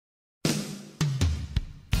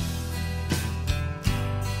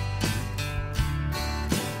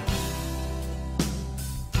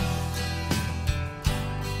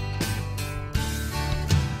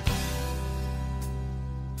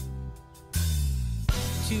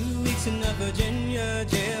2 weeks in a Virginia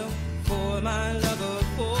jail for my lover,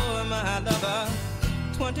 for my lover.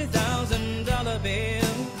 $20,000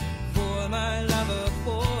 bail for my lover,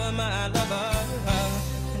 for my lover.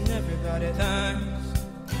 And everybody thinks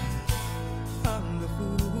I'm the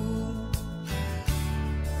fool.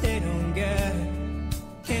 They don't get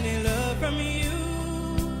any love from you.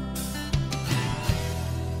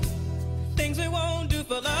 Things we won't do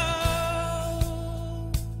for love.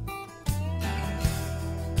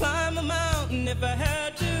 Climb a mountain if I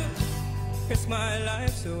had to. Risk my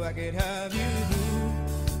life so I could have you.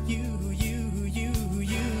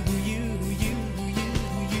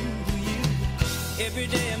 Every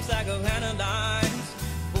day I'm psychoanalyzed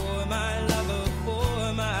for my lover,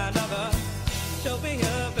 for my lover. Choke me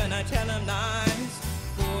up and I tell him lies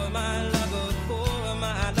for my lover, for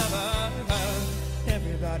my lover.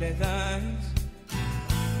 Everybody thinks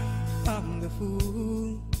I'm the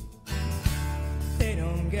fool. They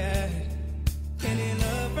don't get any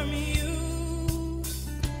love from you.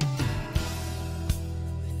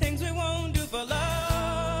 Things we won't do for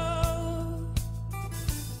love.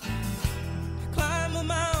 Climb a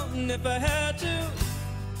mountain if I had to.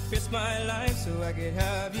 Risk my life so I could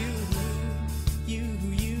have you.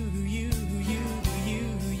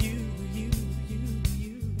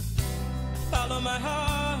 Follow my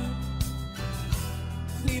heart,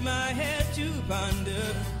 leave my head to ponder.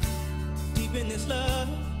 Deep in this love,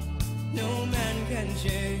 no man can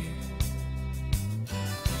shake.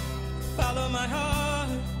 Follow my heart,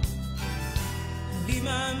 leave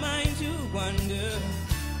my mind to wonder.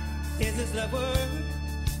 Is this love worth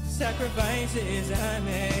sacrifices I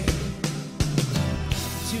make?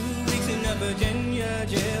 2 weeks in a Virginia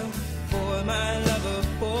jail for my lover,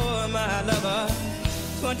 for my lover.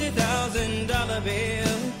 $20,000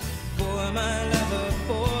 bail for my lover,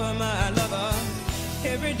 for my lover.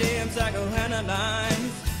 Every day I'm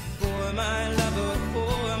psychoanalyzed for my lover,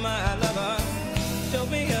 for my lover.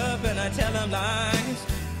 Choke me up and I tell him lies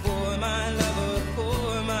for my lover,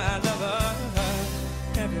 for my lover.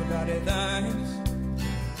 Everybody thinks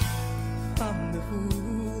I'm the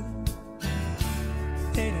fool.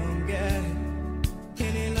 They don't get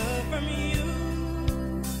any love from you.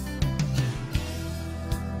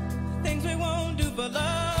 Things we won't do for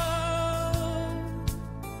love.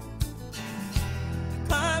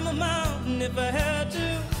 Climb a mountain if I had to.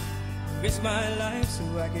 Risk my life so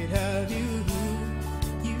I could have you.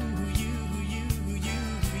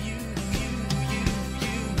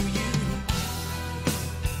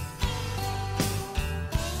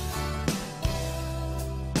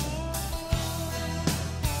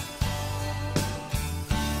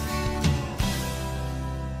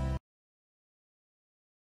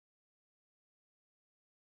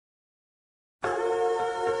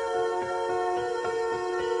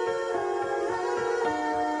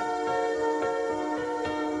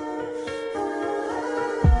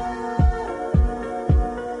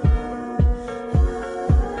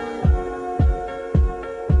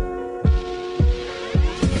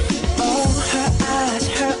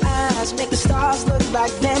 Make the stars look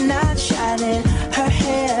like they're not shining. Her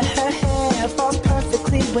hair falls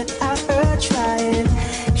perfectly without her trying.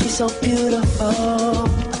 She's so beautiful,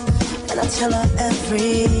 and I tell her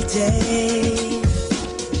every day.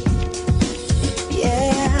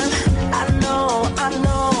 Yeah, I know,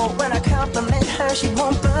 when I compliment her, she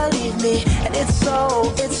won't believe me. And it's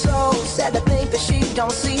so sad to think that she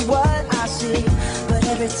don't see what I see. But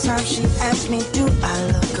every time she asks me, do I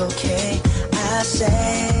look okay? I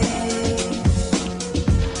say,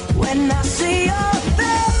 when I see your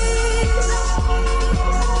face,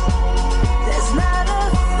 there's not a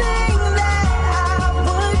thing that I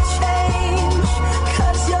would change.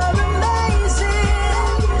 'Cause you're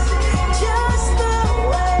amazing, just the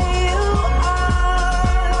way you are.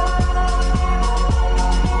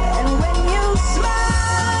 And when you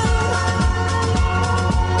smile,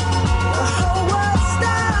 the whole world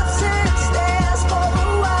stops and stares for a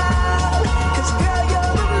while. 'Cause girl,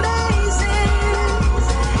 you're amazing,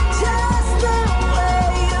 just the way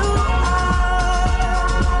you are.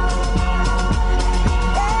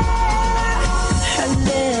 Yeah.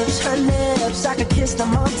 Her lips, I could kiss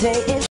them all day